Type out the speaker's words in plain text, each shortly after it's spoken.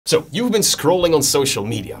So, you've been scrolling on social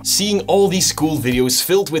media, seeing all these cool videos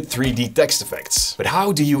filled with 3D text effects. But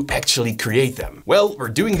how do you actually create them? Well, we're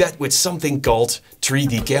doing that with something called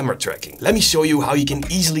 3D camera tracking. Let me show you how you can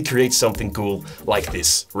easily create something cool like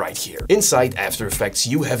this right here. Inside After Effects,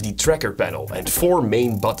 you have the tracker panel and 4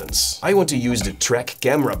 main buttons. I want to use the track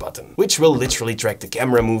camera button, which will literally track the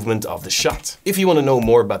camera movement of the shot. If you want to know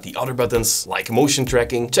more about the other buttons, like motion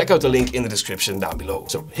tracking, check out the link in the description down below.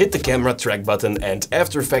 So hit the camera track button and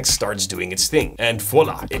After Effects starts doing its thing. And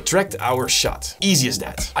voila, it tracked our shot. Easy as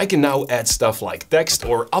that. I can now add stuff like text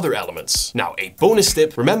or other elements. Now, a bonus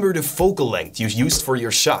tip, remember the focal length you used for your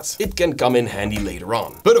shot. It can come in handy later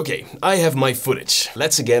on. But okay, I have my footage.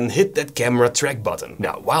 Let's again hit that camera track button.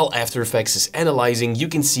 Now, while After Effects is analyzing, you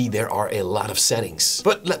can see there are a lot of settings.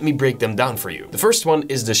 But let me break them down for you. The first one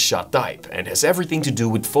is the shot type and has everything to do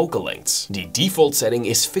with focal lengths. The default setting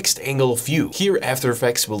is fixed angle of view. Here After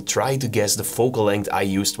Effects will try to guess the focal length I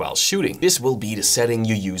used while shooting. This will be the setting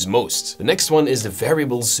you use most. The next one is the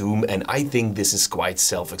variable zoom, and I think this is quite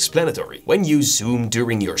self-explanatory. When you zoom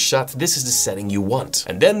during your shot, this is the setting you want.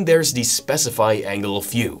 And then there's the specify angle of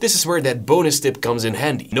view. This is where that bonus tip comes in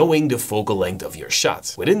handy, knowing the focal length of your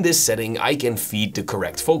shot. Within this setting, I can feed the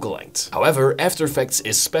correct focal length. However, After Effects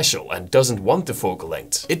is special and doesn't want the focal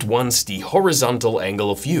length. It wants the horizontal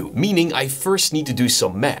angle of view, meaning I first need to do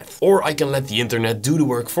some math, or I can let the internet do the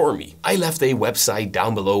work for me. I left a website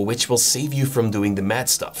down below which will save you from doing the math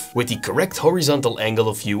stuff. With the correct horizontal angle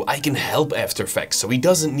of view, I can help After Effects so he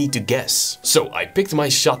doesn't need to guess. So I picked my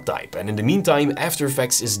shot type, and in the meantime After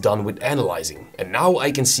Effects is done with analyzing. And now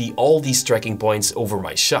I can see all these tracking points over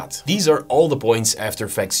my shot. These are all the points After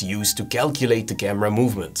Effects used to calculate the camera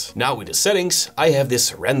movement. Now with the settings, I have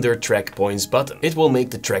this render track points button. It will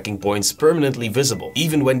make the tracking points permanently visible,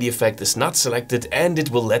 even when the effect is not selected, and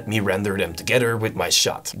it will let me render them together with my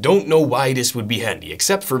shot. Don't know why this would be handy,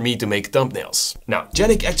 except for me to make thumbnails. Now,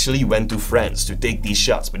 Yannick actually went to France to take these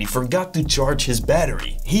shots, but he forgot to charge his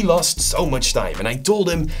battery. He lost so much time, and I told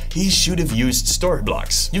him he should have used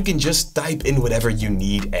Storyblocks. You can just type in whatever you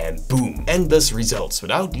need and boom, endless results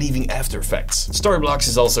without leaving After Effects. Storyblocks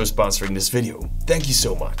is also sponsoring this video. Thank you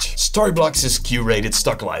so much. Storyblocks' curated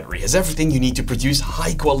stock library has everything you need to produce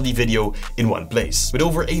high quality video in one place. With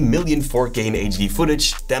over 1 million 4K and HD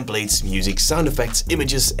footage, templates, music, sound effects,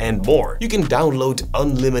 images, and more. You can download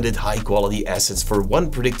unlimited high quality assets for one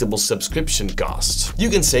predictable subscription cost. You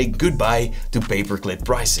can say goodbye to pay-per-click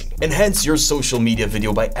pricing. Enhance your social media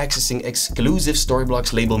video by accessing exclusive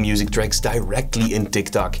Storyblocks label music tracks directly in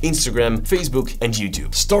TikTok, Instagram, Facebook, and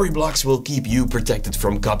YouTube. Storyblocks will keep you protected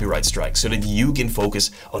from copyright strikes so that you can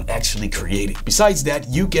focus on actually creating. Besides that,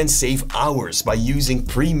 you can save hours by using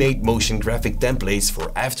pre-made motion graphic templates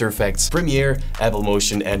for After Effects, Premiere, Apple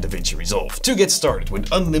Motion, and DaVinci Resolve. To get started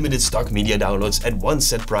with unlimited stock media downloads at one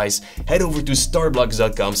set price, head over to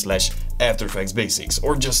starblocks.com/AfterEffectsBasics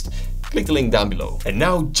or just click the link down below. And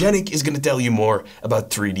now Yannick is gonna tell you more about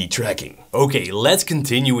 3D tracking. Okay, let's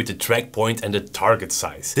continue with the track point and the target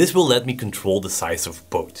size. This will let me control the size of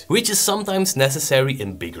both, which is sometimes necessary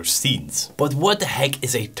in bigger scenes. But what the heck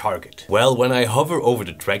is a target? Well, when I hover over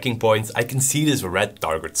the tracking points, I can see this red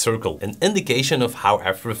target circle, an indication of how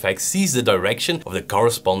After Effects sees the direction of the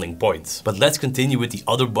corresponding points. But let's continue with the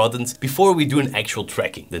other buttons before we do an actual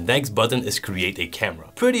tracking. The next button is create a camera.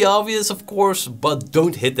 Pretty obvious, of course, but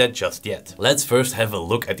don't hit that just yet. Let's first have a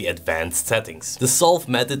look at the advanced settings. The solve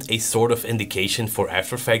method, a sort of indication for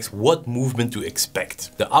After Effects what movement to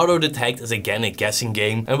expect. The auto detect is again a guessing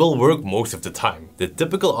game and will work most of the time. The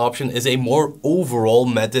typical option is a more overall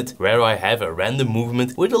method where I have a random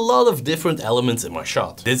movement with a lot of different elements in my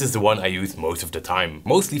shot. This is the one I use most of the time.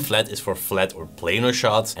 Mostly flat is for flat or planar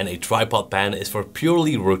shots, and a tripod pan is for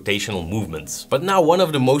purely rotational movements. But now one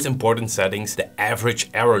of the most important settings, the average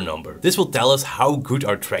error number. This will tell us how good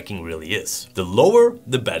our tracking really is. The lower,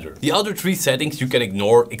 the better. The other 3 settings you can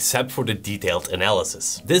ignore except for the detailed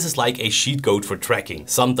analysis. This is like a cheat code for tracking.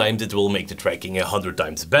 Sometimes it will make the tracking 100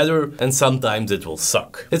 times better, and sometimes it will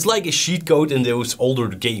suck. It's like a cheat code in those older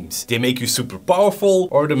games. They make you super powerful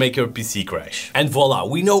or they make your PC crash. And voila,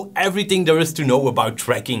 we know everything there is to know about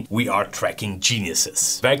tracking. We are tracking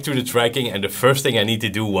geniuses. Back to the tracking, and the first thing I need to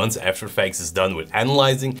do once After Effects is done with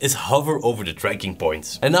analyzing is hover over the tracking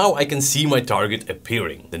points. And now I can see my target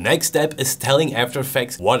appearing. The next step is telling After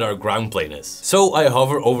Effects what our ground plane is. So I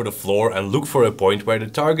hover over the floor floor and look for a point where the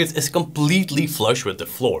target is completely flush with the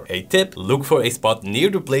floor. A tip, look for a spot near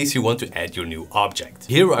the place you want to add your new object.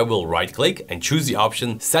 Here I will right click and choose the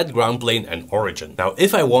option Set Ground Plane and Origin. Now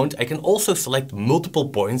if I want, I can also select multiple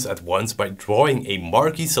points at once by drawing a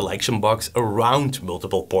marquee selection box around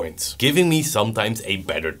multiple points, giving me sometimes a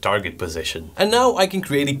better target position. And now I can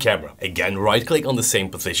create a camera. Again, right click on the same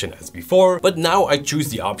position as before, but now I choose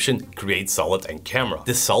the option Create Solid and Camera.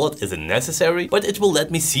 This solid isn't necessary, but it will let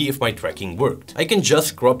me see if my tracking worked. I can just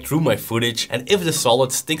scrub through my footage, and if the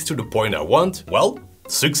solid sticks to the point I want, well,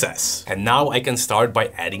 success. And now I can start by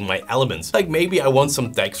adding my elements. Like maybe I want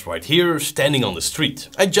some text right here standing on the street.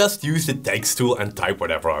 I just use the text tool and type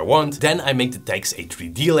whatever I want. Then I make the text a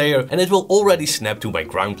 3D layer and it will already snap to my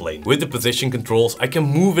ground plane. With the position controls, I can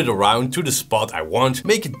move it around to the spot I want,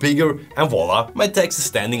 make it bigger, and voila, my text is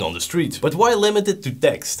standing on the street. But why limited to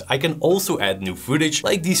text? I can also add new footage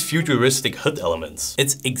like these futuristic HUD elements.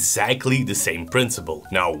 It's exactly the same principle.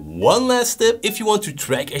 Now, one last tip, if you want to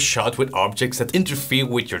track a shot with objects that interfere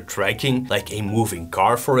with your tracking, like a moving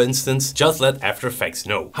car for instance, just let After Effects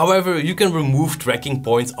know. However, you can remove tracking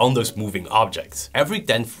points on those moving objects. Every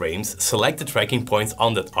 10 frames, select the tracking points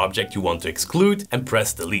on that object you want to exclude and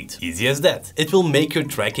press delete. Easy as that. It will make your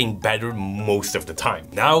tracking better most of the time.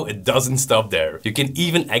 Now it doesn't stop there. You can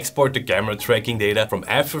even export the camera tracking data from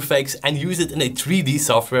After Effects and use it in a 3D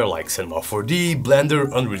software like Cinema 4D, Blender,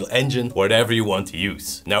 Unreal Engine, whatever you want to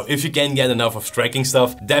use. Now if you can't get enough of tracking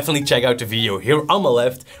stuff, definitely check out the video here on my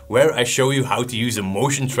left where I show you how to use a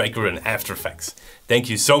motion tracker in After Effects. Thank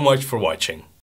you so much for watching.